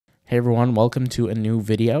Hey everyone, welcome to a new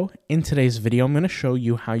video. In today's video, I'm going to show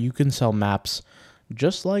you how you can sell maps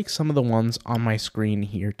just like some of the ones on my screen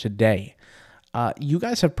here today. You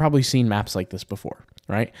guys have probably seen maps like this before,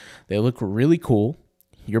 right? They look really cool.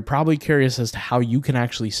 You're probably curious as to how you can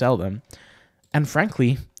actually sell them. And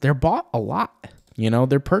frankly, they're bought a lot.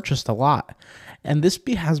 They're purchased a lot. And this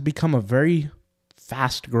has become a very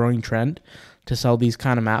fast growing trend to sell these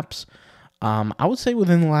kind of maps. I would say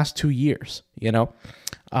within the last 2 years,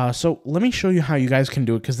 So let me show you how you guys can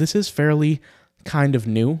do it, because this is fairly kind of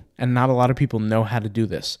new and not a lot of people know how to do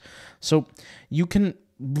this. So you can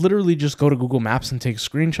literally just go to Google Maps and take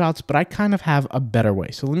screenshots, but I kind of have a better way.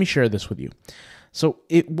 So let me share this with you. So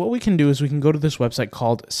what we can do is we can go to this website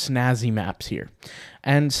called Snazzy Maps here.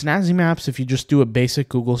 And Snazzy Maps, if you just do a basic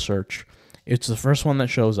Google search, it's the first one that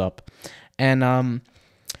shows up. And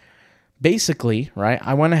basically, right,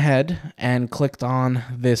 I went ahead and clicked on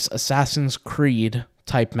this Assassin's Creed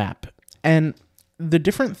type map. And the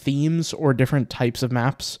different themes or different types of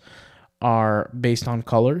maps are based on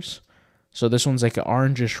colors. So this one's like an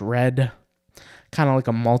orangish red, kind of like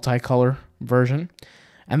a multicolor version.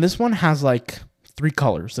 And this one has like 3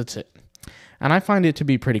 colors, that's it. And I find it to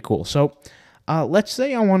be pretty cool. So let's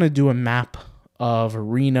say I want to do a map of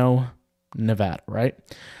Reno, Nevada, right?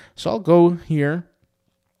 So I'll go here,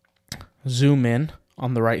 zoom in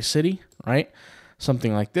on the right city, right?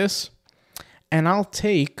 Something like this. And I'll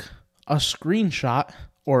take a screenshot,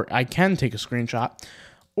 or I can take a screenshot,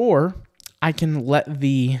 or I can let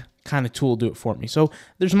the kind of tool do it for me. So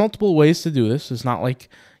there's multiple ways to do this. It's not like,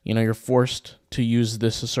 you're forced to use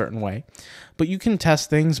this a certain way, but you can test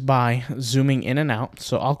things by zooming in and out.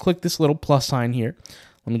 So I'll click this little plus sign here.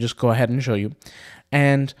 Let me just go ahead and show you.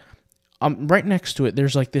 And right next to it,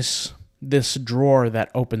 there's like this drawer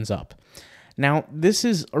that opens up. Now, this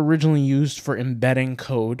is originally used for embedding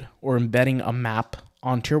code or embedding a map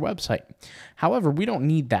onto your website. However, we don't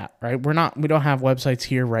need that, right? We don't have websites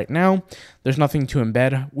here right now. There's nothing to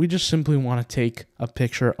embed. We just simply want to take a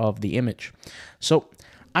picture of the image. So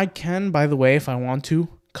I can, by the way, if I want to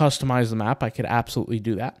customize the map, I could absolutely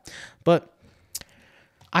do that. But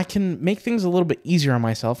I can make things a little bit easier on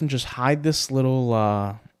myself and just hide this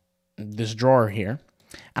little this drawer here.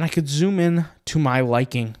 And I could zoom in to my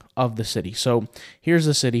liking of the city. So here's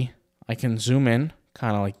the city. I can zoom in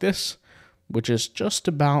kind of like this, which is just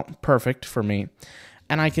about perfect for me.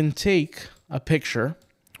 And I can take a picture,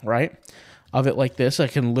 right, of it like this. I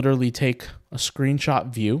can literally take a screenshot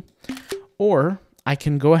view, or I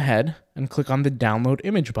can go ahead and click on the download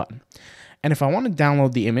image button. And if I want to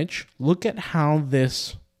download the image, look at how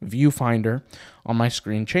this viewfinder on my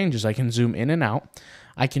screen changes. I can zoom in and out.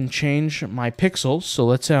 I can change my pixels. So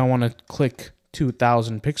let's say I want to click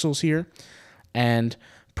 2000 pixels here. And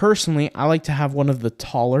personally, I like to have one of the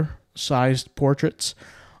taller sized portraits.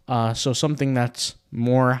 So something that's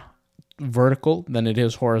more vertical than it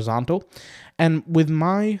is horizontal. And with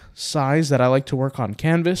my size that I like to work on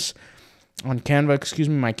Canva,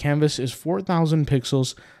 my canvas is 4,000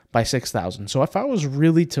 pixels by 6,000. So if I was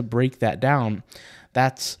really to break that down,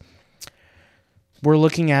 we're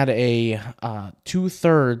looking at a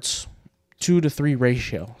 2/3, 2:3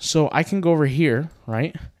 ratio. So I can go over here,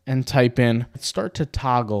 right, and type in, start to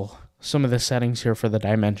toggle some of the settings here for the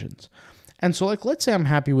dimensions. And so let's say I'm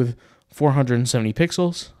happy with 470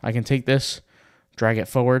 pixels. I can take this, drag it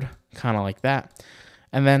forward, kind of like that.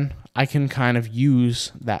 And then I can kind of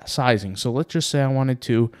use that sizing. So let's just say I wanted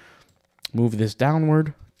to move this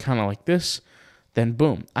downward, kind of like this. Then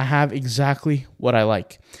boom, I have exactly what I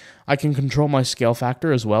like. I can control my scale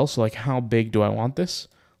factor as well. So like, how big do I want this?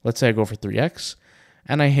 Let's say I go for 3x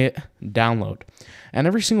and I hit download. And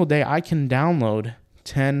every single day I can download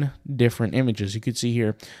 10 different images. You could see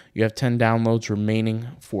here, you have 10 downloads remaining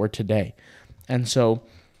for today. And so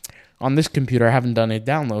on this computer, I haven't done a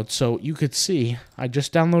download. So you could see I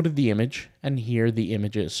just downloaded the image, and here the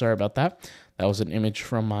image is. Sorry about that. That was an image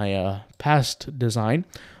from my past design.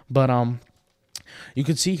 But you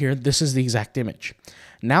can see here, this is the exact image.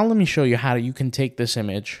 Now let me show you how you can take this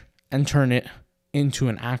image and turn it into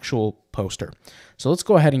an actual poster. So let's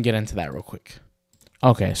go ahead and get into that real quick.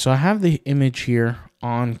 Okay, so I have the image here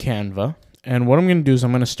on Canva, and what I'm going to do is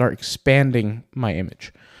I'm going to start expanding my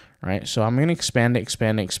image, right? So I'm going to expand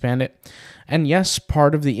it. And yes,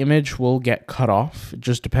 part of the image will get cut off. It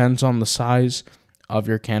just depends on the size of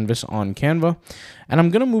your canvas on Canva. And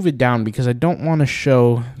I'm going to move it down because I don't want to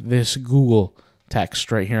show this Google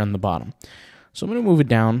text right here on the bottom. So I'm going to move it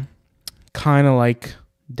down, kind of like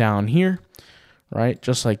down here, right?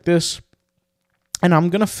 Just like this. And I'm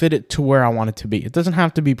going to fit it to where I want it to be. It doesn't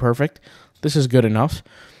have to be perfect. This is good enough.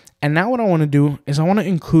 And now what I want to do is I want to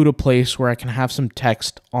include a place where I can have some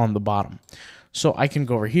text on the bottom. So I can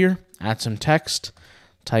go over here, add some text,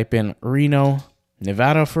 type in Reno,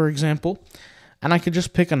 Nevada, for example, and I could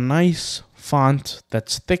just pick a nice font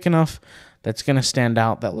that's thick enough, that's going to stand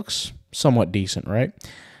out, that looks somewhat decent, right?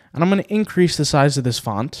 And I'm going to increase the size of this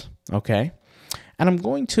font, okay? And I'm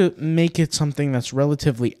going to make it something that's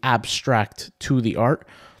relatively abstract to the art,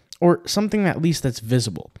 or something at least that's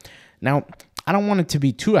visible. Now, I don't want it to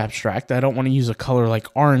be too abstract. I don't want to use a color like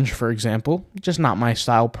orange, for example. Just not my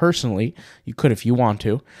style personally. You could if you want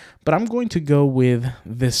to. But I'm going to go with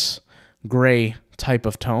this gray type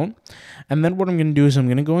of tone. And then what I'm going to do is I'm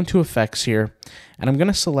going to go into effects here, and I'm going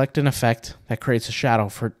to select an effect that creates a shadow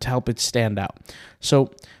to help it stand out.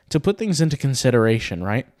 So to put things into consideration,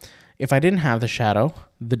 right? If I didn't have the shadow,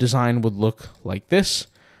 the design would look like this.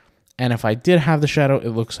 And if I did have the shadow, it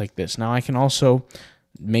looks like this. Now I can also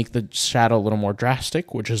make the shadow a little more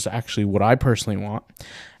drastic, which is actually what I personally want.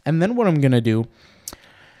 And then what I'm going to do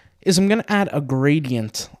is I'm going to add a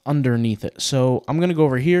gradient underneath it. So I'm going to go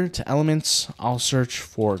over here to elements. I'll search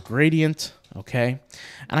for gradient, okay?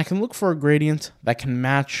 And I can look for a gradient that can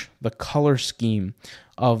match the color scheme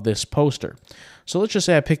of this poster. So let's just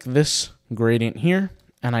say I pick this gradient here,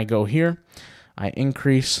 and I go here. I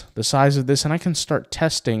increase the size of this, and I can start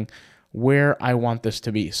testing where I want this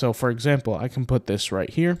to be. So for example, I can put this right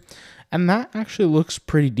here, and that actually looks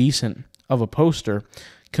pretty decent of a poster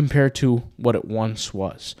compared to what it once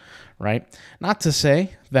was, right? Not to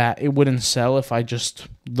say that it wouldn't sell if I just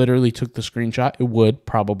literally took the screenshot. It would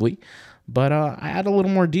probably, but I add a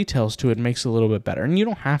little more details to it. It makes it a little bit better. And you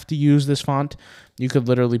don't have to use this font. You could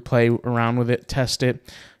literally play around with it, test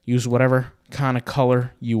it, use whatever kind of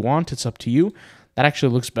color you want. It's up to you. That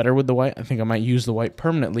actually looks better with the white. I think I might use the white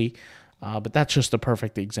permanently, but that's just a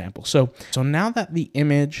perfect example. So now that the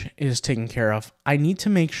image is taken care of, I need to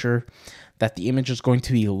make sure that the image is going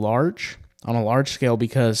to be large, on a large scale,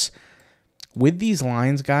 because with these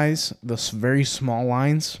lines, guys, the very small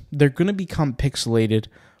lines, they're going to become pixelated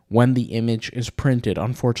when the image is printed,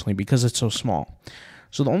 unfortunately, because it's so small.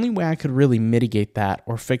 So the only way I could really mitigate that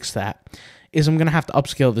or fix that is I'm going to have to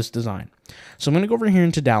upscale this design. So I'm going to go over here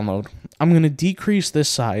into download. I'm going to decrease this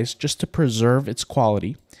size just to preserve its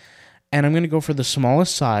quality. And I'm going to go for the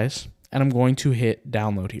smallest size, and I'm going to hit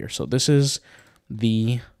download here. So this is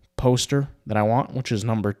the poster that I want, which is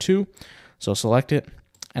number 2. So select it,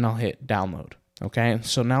 and I'll hit download. Okay,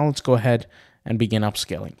 so now let's go ahead and begin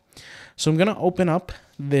upscaling. So I'm going to open up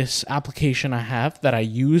this application I have that I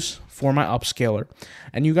use for my upscaler,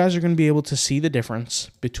 and you guys are going to be able to see the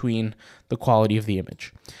difference between the quality of the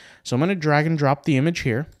image. So I'm going to drag and drop the image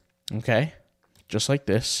here, okay, just like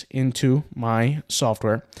this, into my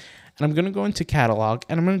software, and I'm going to go into catalog,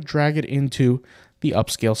 and I'm going to drag it into the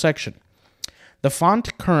upscale section. The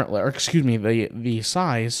font currently, or excuse me, the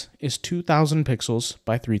size is 2000 pixels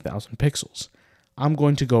by 3000 pixels. I'm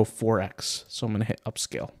going to go 4x, so I'm going to hit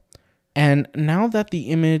upscale. And now that the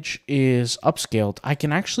image is upscaled, I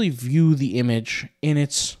can actually view the image in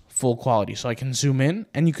its full quality. So I can zoom in,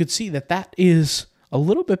 and you could see that that is a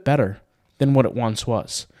little bit better than what it once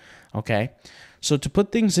was, okay? So to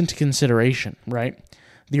put things into consideration, right,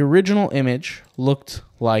 the original image looked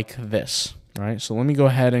like this, right? So let me go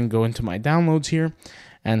ahead and go into my downloads here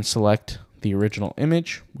and select the original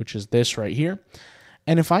image, which is this right here.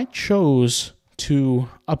 And if I chose to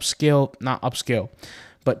upscale, not upscale,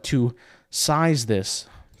 but to size this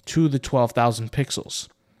to the 12,000 pixels,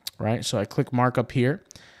 right? So I click markup here,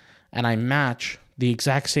 and I match the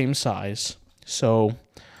exact same size. So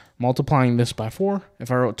multiplying this by 4,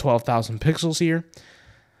 if I wrote 12,000 pixels here,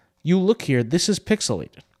 you look here, this is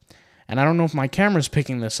pixelated. And I don't know if my camera's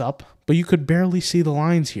picking this up, but you could barely see the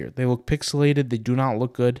lines here. They look pixelated, they do not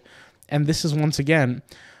look good. And this is once again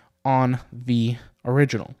on the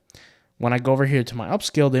original. When I go over here to my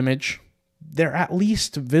upscaled image, they're at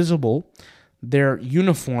least visible, they're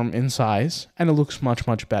uniform in size, and it looks much,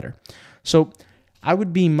 much better. So I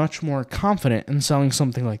would be much more confident in selling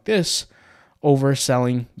something like this over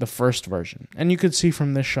selling the first version. And you could see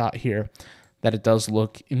from this shot here that it does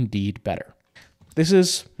look indeed better. This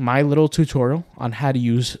is my little tutorial on how to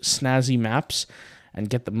use Snazzy Maps and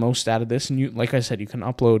get the most out of this. And you, like I said, you can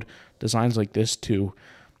upload designs like this to,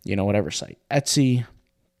 whatever site, Etsy,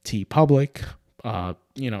 TeePublic,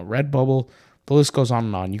 Redbubble, the list goes on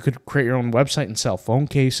and on. You could create your own website and sell phone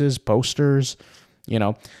cases, posters,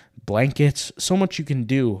 blankets, so much you can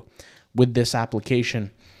do with this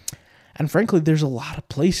application. And frankly, there's a lot of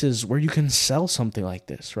places where you can sell something like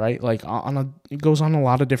this, right? Like it goes on a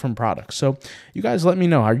lot of different products. So you guys let me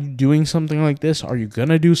know, are you doing something like this? Are you going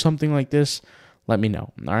to do something like this? let me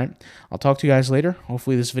know. All right. I'll talk to you guys later.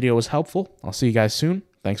 Hopefully this video was helpful. I'll see you guys soon.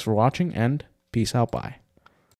 Thanks for watching and peace out. Bye.